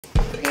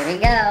Here we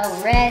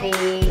go. Ready.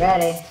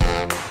 Ready.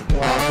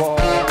 Wow.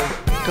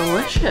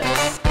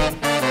 Delicious.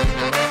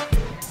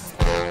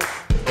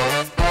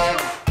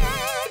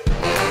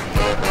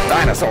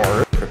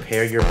 Dinosaur.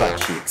 Prepare your butt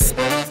cheeks.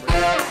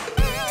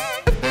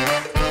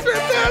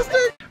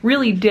 Fantastic.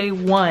 Really day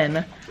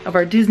one of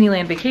our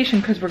Disneyland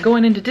vacation because we're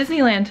going into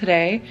Disneyland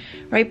today.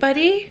 Right,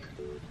 buddy?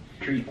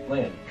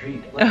 Treatland.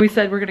 We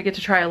said we're gonna get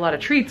to try a lot of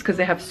treats because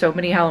they have so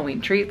many Halloween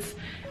treats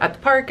at the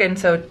park, and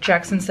so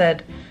Jackson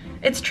said,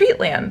 it's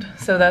Treatland.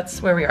 So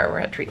that's where we are, we're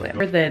at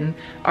Treatland. Then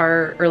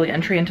our early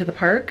entry into the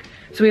park.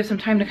 So we have some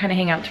time to kind of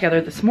hang out together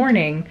this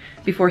morning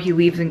before he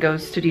leaves and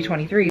goes to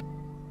D23.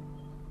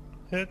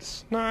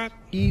 It's not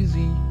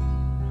easy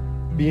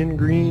being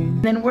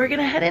green. Then we're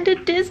gonna head into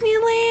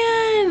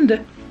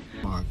Disneyland.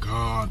 My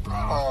God, bro.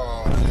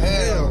 Oh,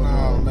 hell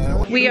no,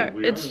 man. We are,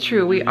 it's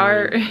true, we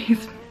are,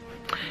 he's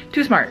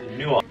too smart.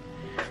 You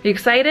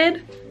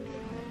excited?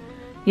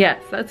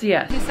 Yes, that's a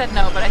yes. He said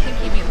no, but I think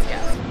he means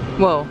yes.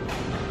 Whoa.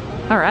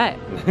 All right.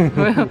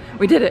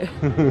 We did it.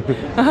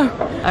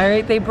 All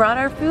right, they brought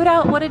our food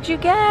out. What did you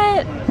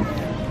get?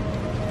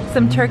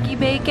 Some turkey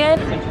bacon?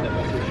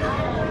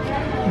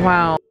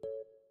 Wow.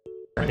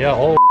 Yeah,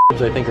 all I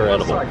think are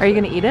edible. Are you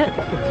gonna eat it?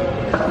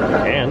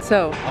 And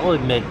so, I'll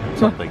admit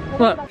something.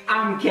 What?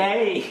 I'm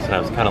gay. And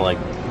I was kind of like,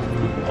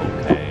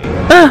 okay.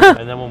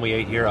 And then when we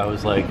ate here, I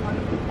was like,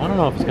 I don't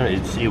know if it's gonna.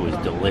 It was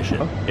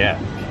delicious. Yeah.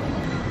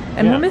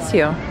 And we'll miss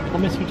you. We'll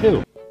miss you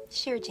too.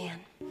 Sure, Jan.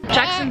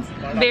 Jackson's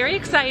very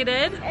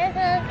excited.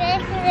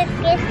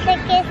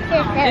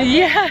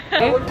 Yeah.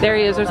 There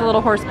he is. There's a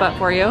little horse butt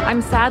for you.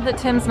 I'm sad that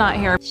Tim's not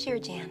here. Sure,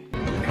 Jan.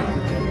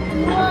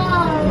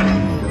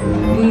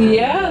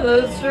 Yeah,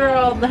 those are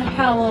all the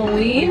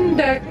Halloween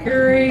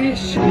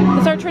decorations.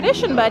 It's our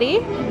tradition, buddy.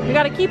 We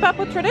gotta keep up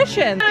with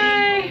tradition.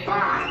 Hi.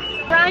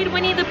 Ride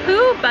Winnie the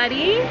Pooh,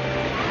 buddy.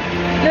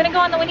 You wanna go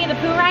on the Winnie the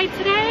Pooh ride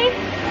today?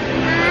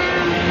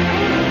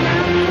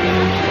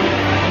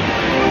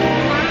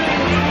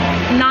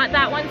 Not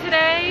that one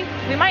today?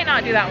 We might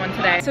not do that one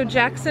today. So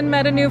Jackson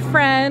met a new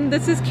friend.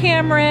 This is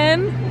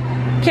Cameron.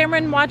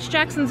 Cameron watched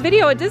Jackson's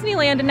video at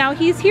Disneyland and now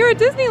he's here at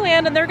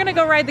Disneyland and they're gonna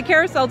go ride the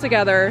carousel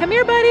together. Come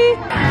here, buddy.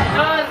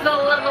 Oh, it's a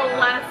little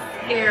less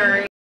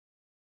scary.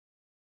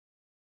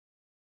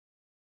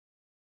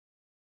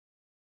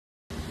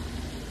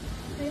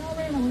 They all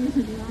ran away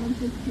from me, I was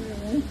just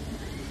curious.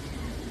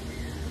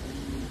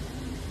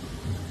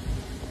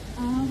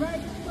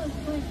 Alright, this looks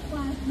like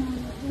Flash now.